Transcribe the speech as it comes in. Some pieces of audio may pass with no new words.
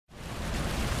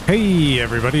Hey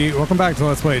everybody, welcome back to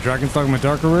Let's Play Dragon's Dogma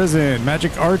Dark Arisen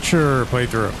Magic Archer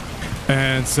playthrough.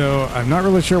 And so I'm not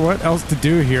really sure what else to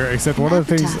do here except one of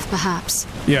the things perhaps.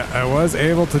 Yeah, I was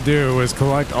able to do was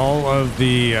collect all of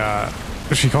the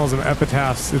she calls them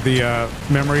epitaphs, the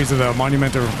memories of the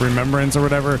Monument of Remembrance or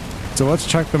whatever. So let's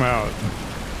check them out.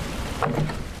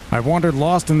 I've wandered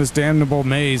lost in this damnable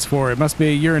maze for it must be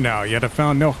a year now, yet I've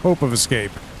found no hope of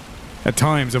escape. At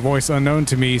times, a voice unknown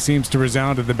to me seems to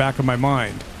resound at the back of my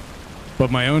mind. But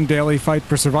my own daily fight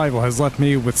for survival has left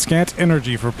me with scant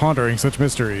energy for pondering such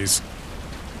mysteries.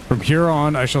 From here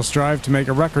on, I shall strive to make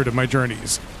a record of my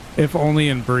journeys, if only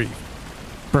in brief.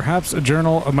 Perhaps a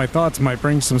journal of my thoughts might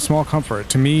bring some small comfort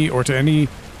to me or to any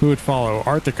who would follow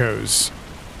Arthicos.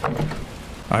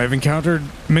 I have encountered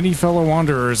many fellow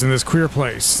wanderers in this queer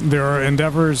place. There are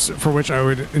endeavors for which I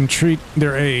would entreat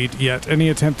their aid, yet any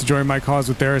attempt to join my cause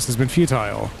with theirs has been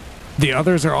futile. The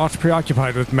others are oft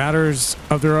preoccupied with matters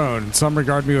of their own. Some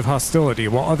regard me with hostility,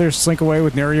 while others slink away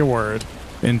with nary a word.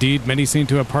 Indeed, many seem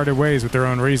to have parted ways with their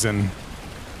own reason.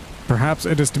 Perhaps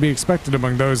it is to be expected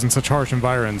among those in such harsh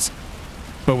environs.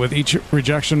 But with each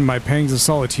rejection, my pangs of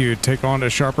solitude take on a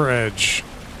sharper edge.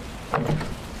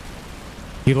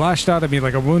 He lashed out at me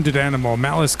like a wounded animal,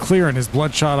 malice clear in his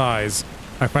bloodshot eyes.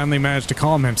 I finally managed to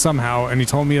calm him somehow, and he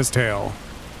told me his tale.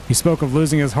 He spoke of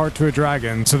losing his heart to a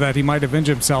dragon so that he might avenge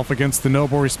himself against the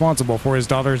noble responsible for his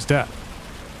daughter's death.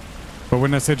 But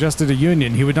when I suggested a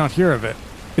union, he would not hear of it.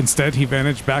 Instead, he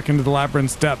vanished back into the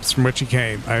labyrinth's depths from which he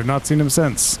came. I have not seen him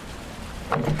since.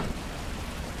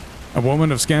 A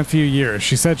woman of scant few years,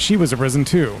 she said she was arisen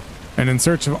too, and in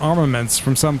search of armaments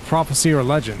from some prophecy or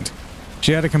legend.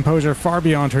 She had a composure far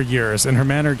beyond her years, and her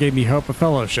manner gave me hope of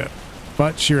fellowship.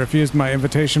 But she refused my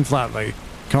invitation flatly,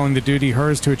 calling the duty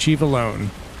hers to achieve alone.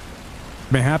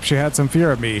 Mayhap she had some fear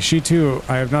of me. She too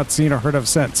I have not seen or heard of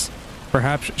since.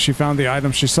 Perhaps she found the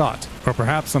item she sought, or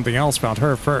perhaps something else found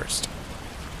her first.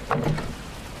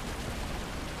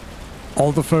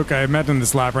 All the folk I have met in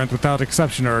this labyrinth without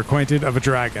exception are acquainted of a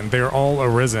dragon. They are all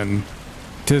arisen.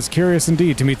 'Tis curious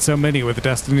indeed to meet so many with a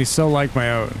destiny so like my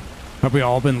own. Have we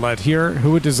all been led here?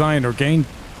 Who would design or gain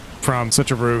from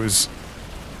such a ruse?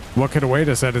 What could await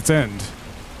us at its end?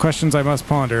 Questions I must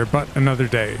ponder, but another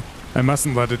day. I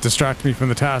mustn't let it distract me from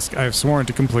the task I have sworn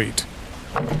to complete.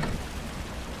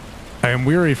 I am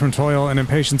weary from toil and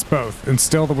impatience both, and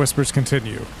still the whispers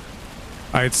continue.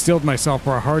 I had steeled myself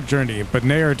for a hard journey, but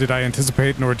ne'er did I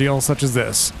anticipate an ordeal such as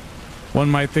this. One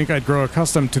might think I'd grow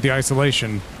accustomed to the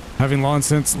isolation, having long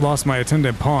since lost my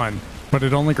attendant pawn, but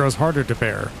it only grows harder to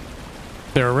bear.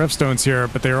 There are riftstones here,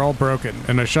 but they are all broken,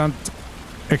 and I shan't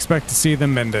expect to see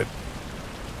them mended.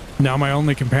 Now my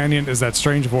only companion is that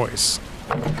strange voice.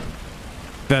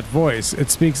 That voice,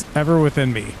 it speaks ever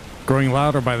within me, growing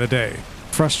louder by the day,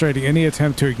 frustrating any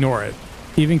attempt to ignore it.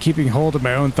 Even keeping hold of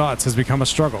my own thoughts has become a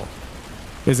struggle.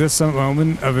 Is this some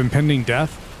moment of impending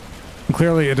death?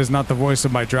 Clearly it is not the voice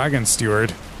of my dragon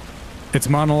steward. Its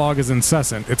monologue is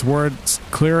incessant, its words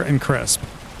clear and crisp,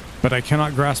 but I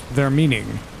cannot grasp their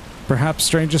meaning. Perhaps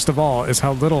strangest of all is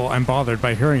how little I'm bothered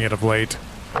by hearing it of late.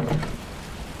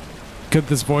 Could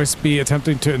this voice be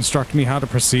attempting to instruct me how to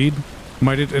proceed?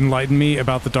 Might it enlighten me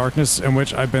about the darkness in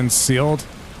which I've been sealed?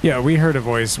 Yeah, we heard a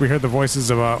voice. We heard the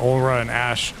voices of Ulra and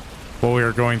Ash while we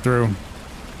were going through.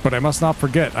 But I must not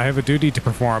forget, I have a duty to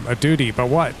perform. A duty, but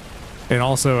what? And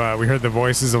also, we heard the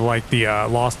voices of, like, the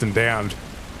lost and damned.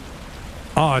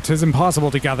 Ah, 'tis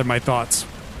impossible to gather my thoughts.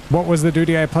 What was the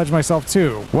duty I pledged myself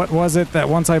to? What was it that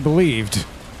once I believed?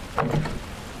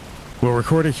 We'll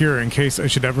record it here in case I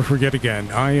should ever forget again.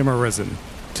 I am arisen.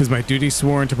 'Tis my duty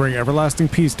sworn to bring everlasting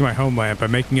peace to my homeland by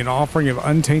making an offering of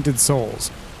untainted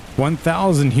souls.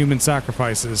 1,000 human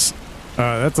sacrifices.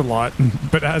 That's a lot,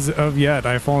 but as of yet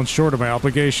I have fallen short of my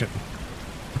obligation.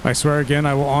 I swear again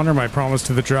I will honor my promise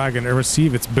to the dragon and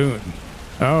receive its boon.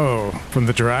 Oh, from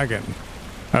the dragon.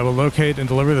 I will locate and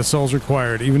deliver the souls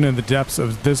required, even in the depths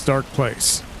of this dark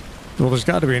place. Well, there's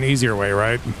got to be an easier way,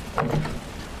 right?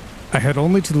 I had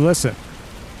only to listen.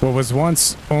 What was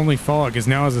once only fog is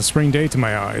now as a spring day to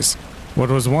my eyes. What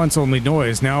was once only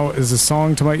noise now is a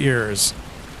song to my ears.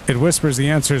 It whispers the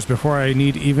answers before I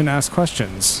need even ask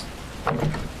questions.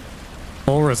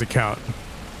 Ulra's account.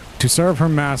 To serve her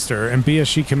master and be as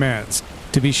she commands,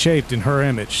 to be shaped in her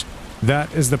image.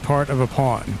 That is the part of a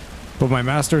pawn. But my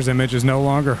master's image is no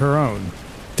longer her own.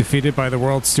 Defeated by the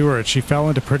world's steward, she fell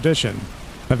into perdition.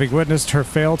 Having witnessed her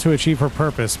fail to achieve her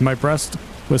purpose, my breast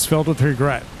was filled with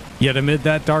regret. Yet amid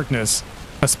that darkness,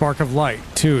 a spark of light,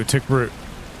 too, took root.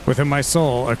 Within my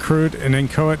soul, a crude and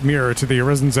inchoate mirror to the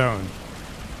arisen zone.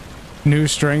 New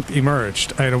strength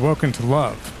emerged. I had awoken to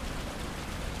love.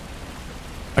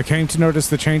 I came to notice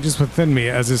the changes within me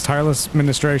as his tireless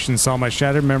ministration saw my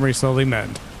shattered memory slowly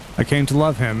mend. I came to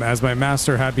love him as my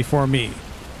master had before me.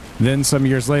 Then, some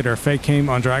years later, fate came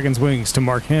on dragon's wings to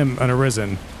mark him an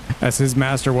Arisen, as his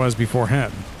master was before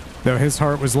him. Though his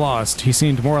heart was lost, he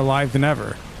seemed more alive than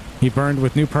ever. He burned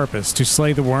with new purpose to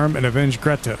slay the worm and avenge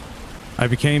Greta. I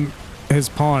became his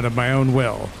pawn of my own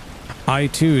will. I,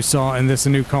 too, saw in this a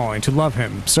new calling, to love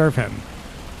him, serve him,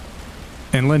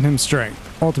 and lend him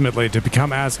strength, ultimately to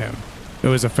become as him. It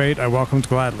was a fate I welcomed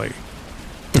gladly.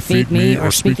 Defeat me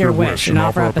or speak your wish and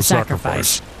offer up a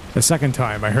sacrifice. The second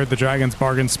time, I heard the dragon's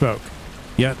bargain spoke.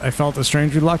 Yet I felt a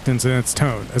strange reluctance in its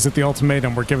tone, as if the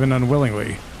ultimatum were given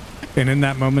unwillingly. And in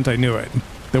that moment I knew it.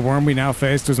 The worm we now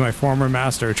faced was my former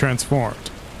master,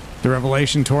 transformed. The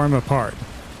revelation tore him apart.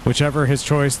 Whichever his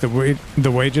choice,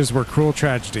 the wages were cruel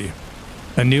tragedy.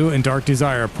 A new and dark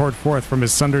desire poured forth from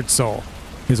his sundered soul.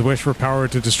 His wish for power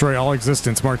to destroy all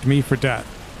existence marked me for death.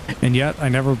 And yet I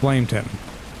never blamed him.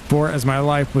 For as my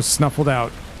life was snuffed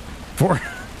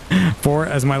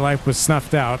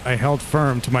out, I held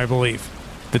firm to my belief.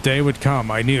 The day would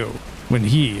come, I knew, when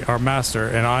he, our master,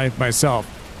 and I, myself,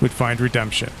 would find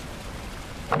redemption.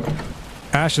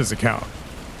 Ash's account.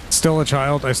 Still a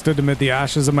child, I stood amid the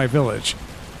ashes of my village.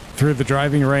 Through the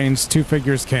driving rains, two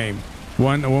figures came.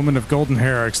 One, a woman of golden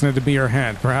hair, extended me her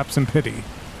hand, perhaps in pity.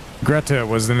 Greta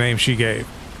was the name she gave.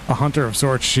 A hunter of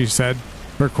sorts, she said.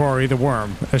 Her quarry, the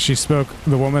worm. As she spoke,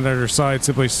 the woman at her side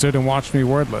simply stood and watched me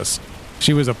wordless.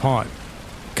 She was a pawn,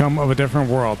 come of a different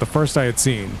world, the first I had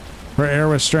seen. Her air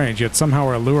was strange, yet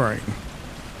somehow alluring.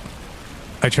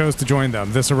 I chose to join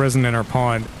them, this Arisen in her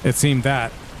pawn. It seemed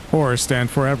that, or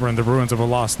stand forever in the ruins of a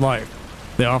lost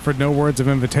life. They offered no words of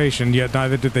invitation, yet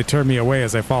neither did they turn me away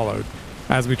as I followed.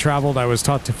 As we traveled, I was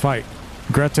taught to fight.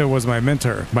 Greta was my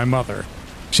mentor, my mother.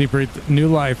 She breathed new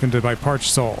life into my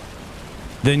parched soul.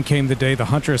 Then came the day the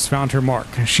huntress found her mark.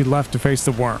 She left to face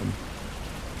the worm.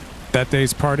 That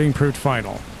day's parting proved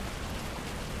final.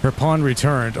 Her pawn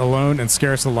returned, alone and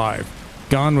scarce alive.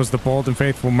 Gone was the bold and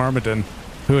faithful Myrmidon,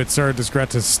 who had served as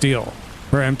Greta's steel.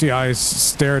 Her empty eyes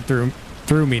stared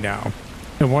through me now.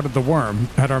 And what of the worm?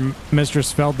 Had our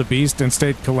mistress felled the beast and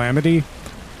stayed calamity?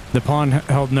 The pawn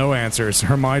held no answers.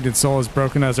 Her mind and soul as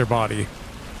broken as her body.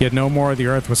 Yet no more the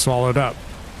earth was swallowed up.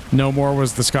 No more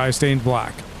was the sky stained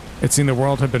black. It seemed the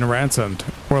world had been ransomed,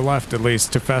 or left at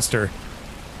least, to fester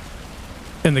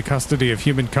in the custody of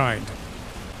humankind.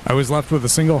 I was left with a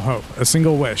single hope, a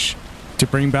single wish, to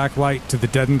bring back light to the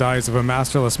deadened eyes of a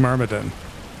masterless Myrmidon.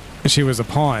 She was a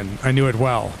pawn, I knew it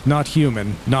well, not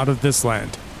human, not of this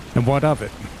land. And what of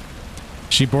it?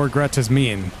 She bore Greta's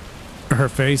mien. Her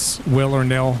face, will or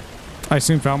nil, I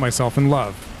soon found myself in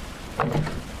love.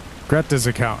 Greta's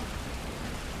account.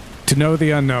 To know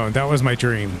the unknown, that was my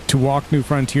dream. To walk new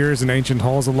frontiers and ancient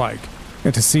halls alike,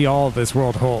 and to see all this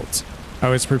world holds. I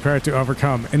was prepared to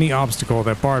overcome any obstacle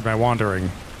that barred my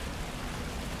wandering.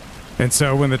 And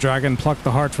so, when the dragon plucked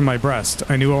the heart from my breast,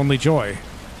 I knew only joy.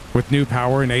 With new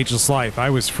power and ageless life, I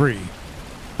was free.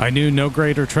 I knew no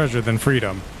greater treasure than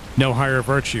freedom, no higher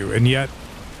virtue, and yet,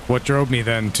 what drove me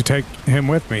then to take him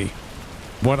with me?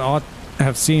 What ought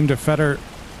have seemed a fetter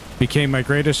became my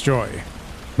greatest joy,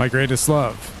 my greatest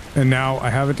love. And now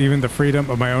I haven't even the freedom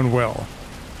of my own will.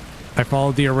 I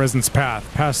followed the Arisen's path,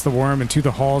 past the worm and to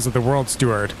the halls of the World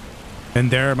Steward.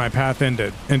 And there my path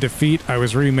ended. In defeat, I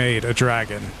was remade a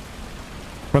dragon.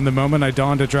 From the moment I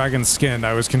donned a dragon's skin,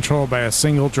 I was controlled by a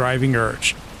single driving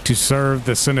urge, to serve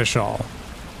the Seneschal.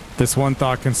 This one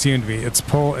thought consumed me, its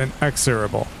pull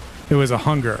inexorable. It was a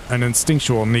hunger, an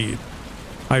instinctual need.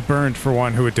 I burned for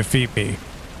one who would defeat me,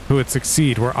 who would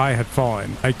succeed where I had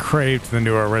fallen. I craved the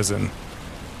new Arisen.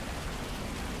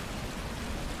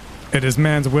 It is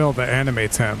man's will that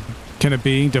animates him. Can a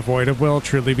being devoid of will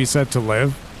truly be said to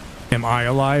live? Am I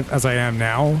alive as I am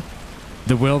now?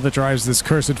 The will that drives this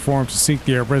cursed form to seek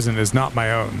the Arisen is not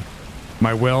my own.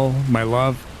 My will, my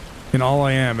love, and all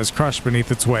I am is crushed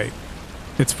beneath its weight.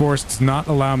 Its force does not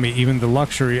allow me even the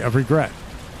luxury of regret.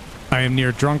 I am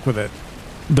near drunk with it,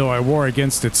 though I war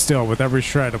against it still with every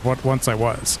shred of what once I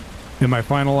was. In my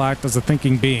final act as a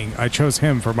thinking being, I chose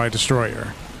him for my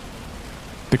destroyer.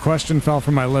 The question fell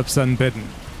from my lips unbidden.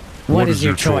 What is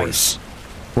your choice?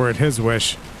 Were it his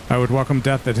wish, I would welcome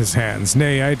death at his hands.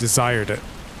 Nay, I desired it.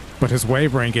 But his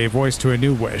wavering gave voice to a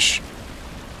new wish.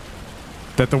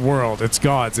 That the world, its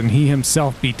gods, and he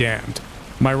himself be damned.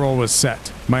 My role was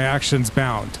set, my actions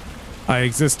bound. I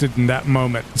existed in that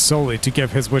moment solely to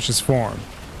give his wishes form.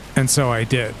 And so I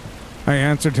did. I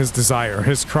answered his desire,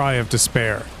 his cry of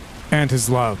despair. And his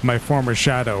love, my former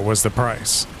shadow, was the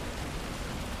price.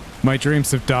 My dreams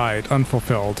have died,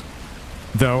 unfulfilled.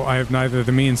 Though I have neither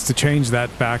the means to change that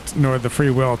fact nor the free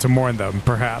will to mourn them,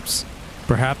 perhaps.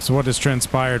 Perhaps what has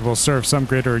transpired will serve some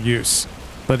greater use.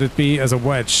 Let it be as a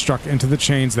wedge struck into the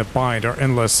chains that bind our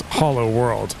endless, hollow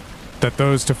world, that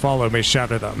those to follow may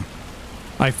shatter them.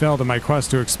 I failed in my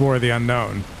quest to explore the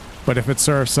unknown, but if it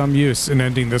serves some use in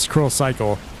ending this cruel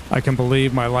cycle, I can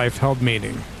believe my life held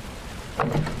meaning.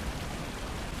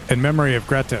 In memory of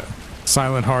Greta,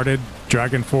 silent-hearted,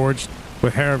 dragon-forged,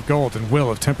 with hair of gold and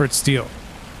will of tempered steel,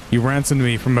 you ransomed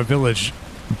me from a village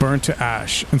burned to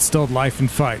ash, instilled life in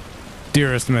fight.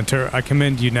 Dearest mentor, I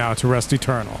commend you now to rest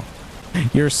eternal.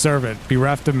 Your servant,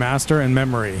 bereft of master and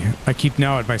memory, I keep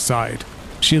now at my side.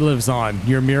 She lives on,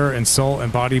 your mirror in soul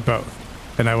and body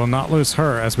both, and I will not lose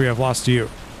her as we have lost you.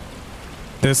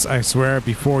 This I swear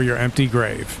before your empty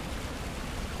grave.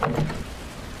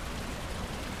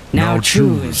 Now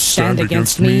choose, stand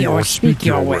against me or speak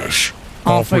your wish.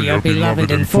 Offer your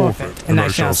beloved and forfeit, and I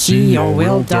shall see your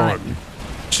will done.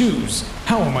 Choose.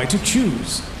 How am I to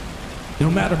choose?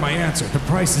 No matter my answer, the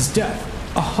price is death.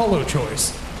 A hollow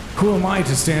choice. Who am I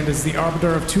to stand as the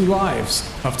arbiter of two lives,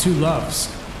 of two loves?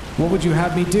 What would you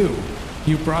have me do?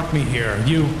 You brought me here.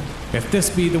 If this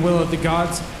be the will of the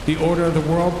gods, the order of the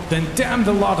world, then damn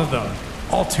the lot of them.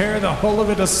 I'll tear the whole of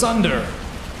it asunder.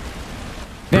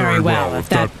 Very well, if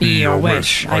that be your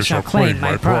wish, I shall claim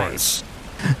my prize.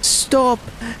 Stop!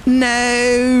 No,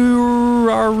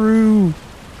 Raru.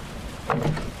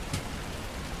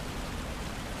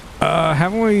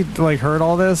 Haven't we heard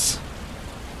all this?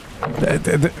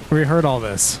 We heard all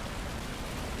this.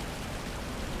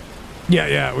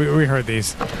 Yeah, we heard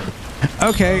these.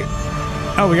 Okay.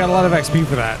 Oh, we got a lot of XP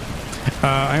for that.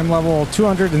 I am level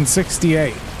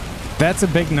 268. That's a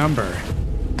big number.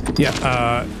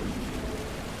 Yeah,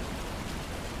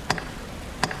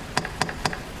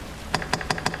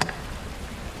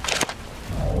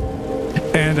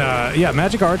 yeah,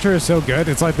 Magic Archer is so good.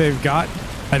 It's like they've got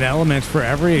an element for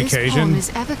every occasion.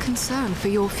 This pawn is ever concerned for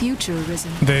your future,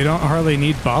 Arisen. They don't hardly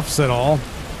need buffs at all.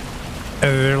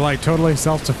 They're like totally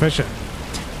self-sufficient.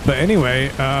 But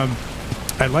anyway,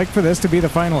 I'd like for this to be the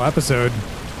final episode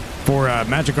for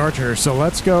Magic Archer. So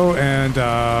let's go and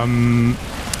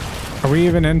are we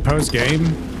even in post-game?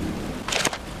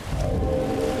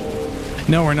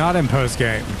 No, we're not in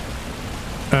post-game.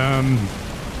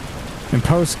 In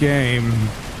post-game...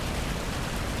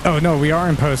 Oh, no, we are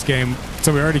in post-game,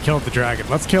 so we already killed the dragon.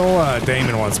 Let's kill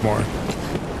Daimon once more.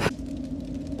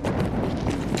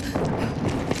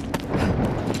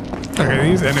 Okay,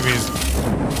 these enemies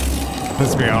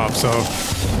piss me off, so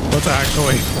let's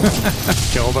actually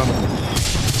kill them.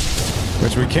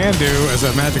 Which we can do as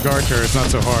a Magic Archer, it's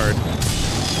not so hard.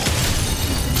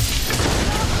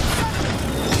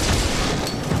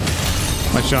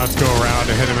 My shots go around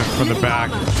and hit him from the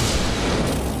back.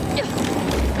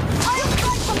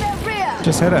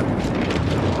 Just hit it.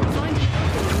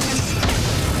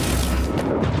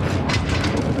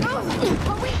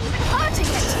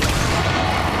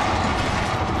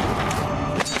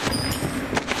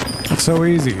 It's so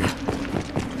easy.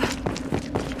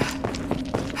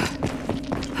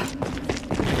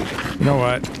 You know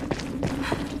what?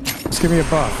 Just give me a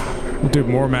buff. We'll do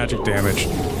more magic damage.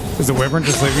 Is the Wyvern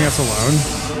just leaving us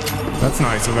alone? That's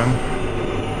nice of him.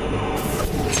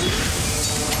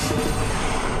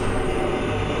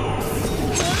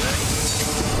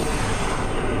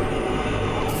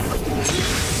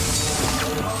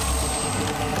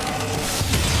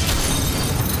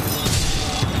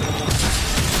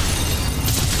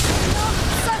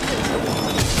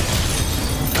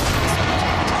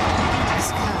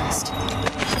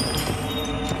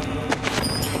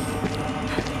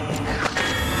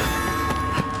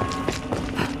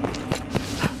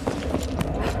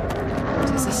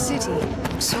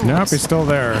 Nope, he's still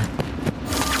there.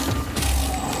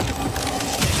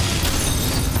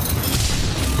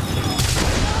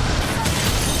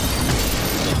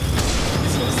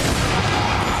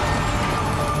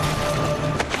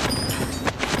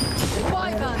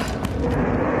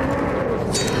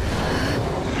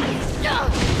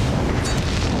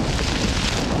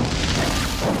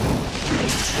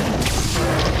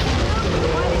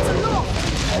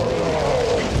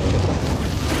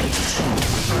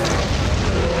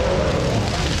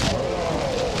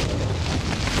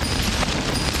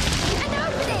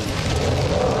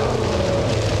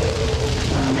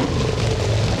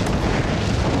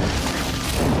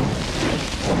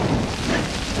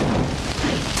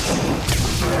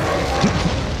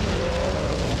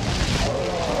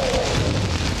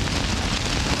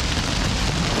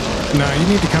 No, you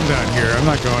need to come down here. I'm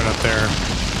not going up there.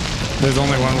 There's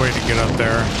only one way to get up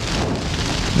there.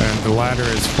 And the ladder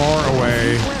is far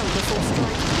away.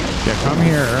 Yeah, come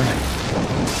here.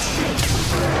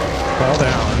 Fall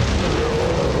down.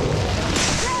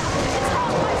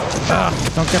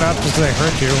 Don't get up just 'cause I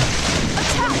hurt you.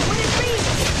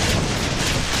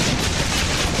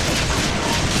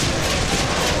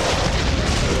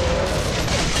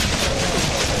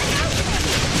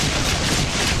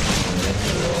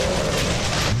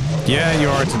 Yeah, you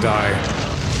are to die.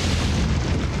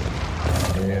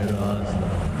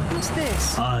 What's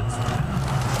this?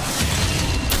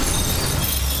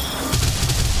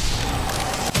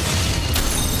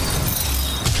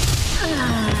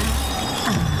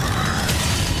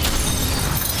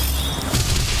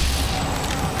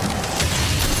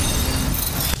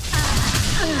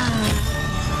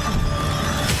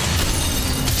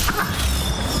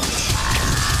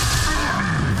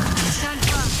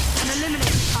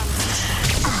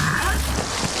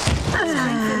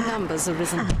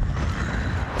 Arisen.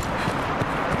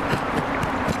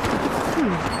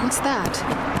 What's that?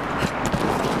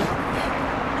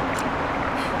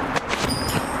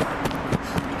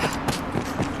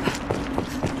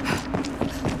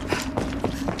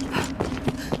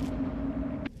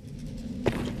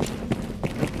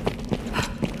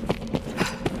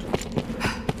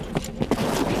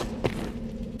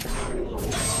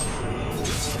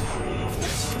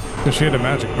 If she had a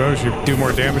magic bow, she'd do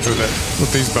more damage with it,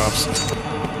 with these buffs.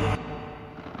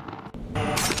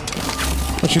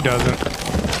 But she doesn't.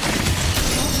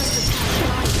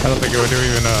 I don't think it would do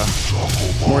even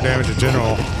more damage in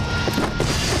general.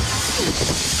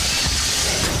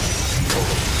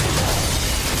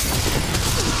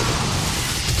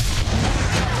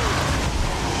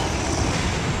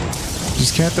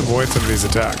 Just can't avoid some of these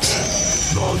attacks.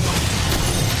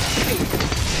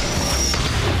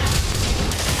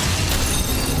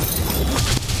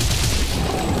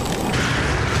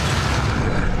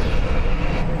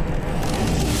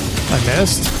 I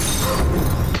missed.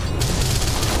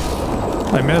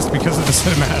 I missed because of the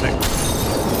cinematic.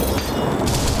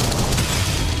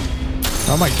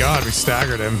 Oh my god, we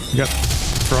staggered him. He got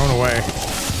thrown away.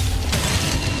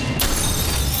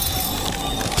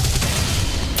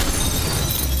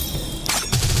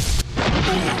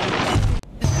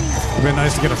 It'd been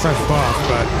nice to get a fresh buff,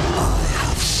 but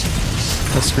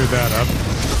I screwed that up.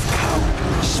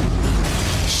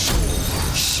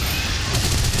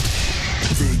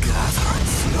 They gather and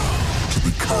flow to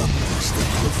become as the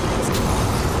river of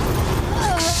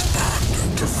God,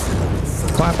 expanding to fill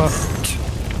the Clap up.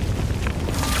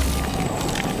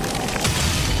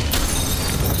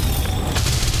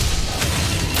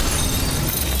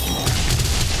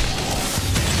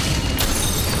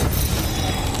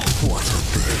 What a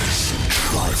base and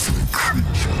trifling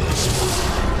creatures.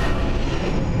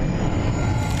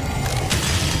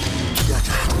 Yet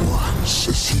at once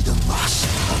is he the master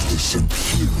of this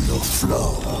imperial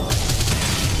flow.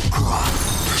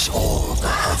 Grand is all the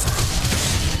heavens.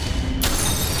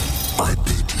 I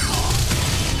bid you,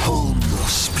 hone your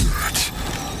spirit,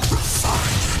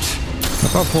 refine it. I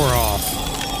thought 4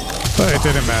 off, but it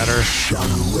didn't matter. Shall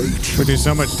await We do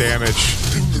so much damage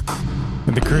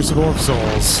in the Crucible of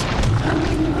Souls.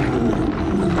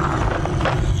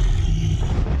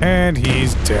 And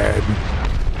he's dead.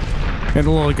 And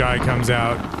the little guy comes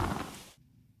out.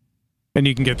 And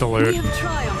you can get the loot.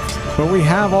 But we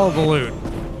have all the loot.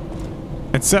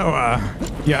 And so,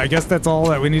 yeah, I guess that's all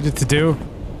that we needed to do.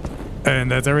 And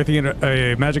that's everything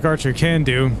a magic archer can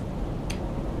do.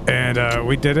 And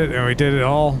we did it, and we did it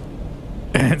all.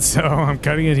 And so I'm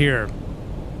cutting it here.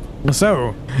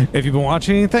 So, if you've been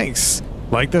watching, thanks.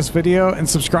 Like this video and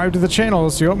subscribe to the channel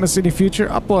so you won't miss any future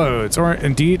uploads or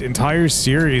indeed entire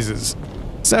series.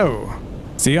 So,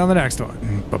 see you on the next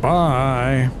one.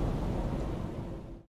 Bye-bye.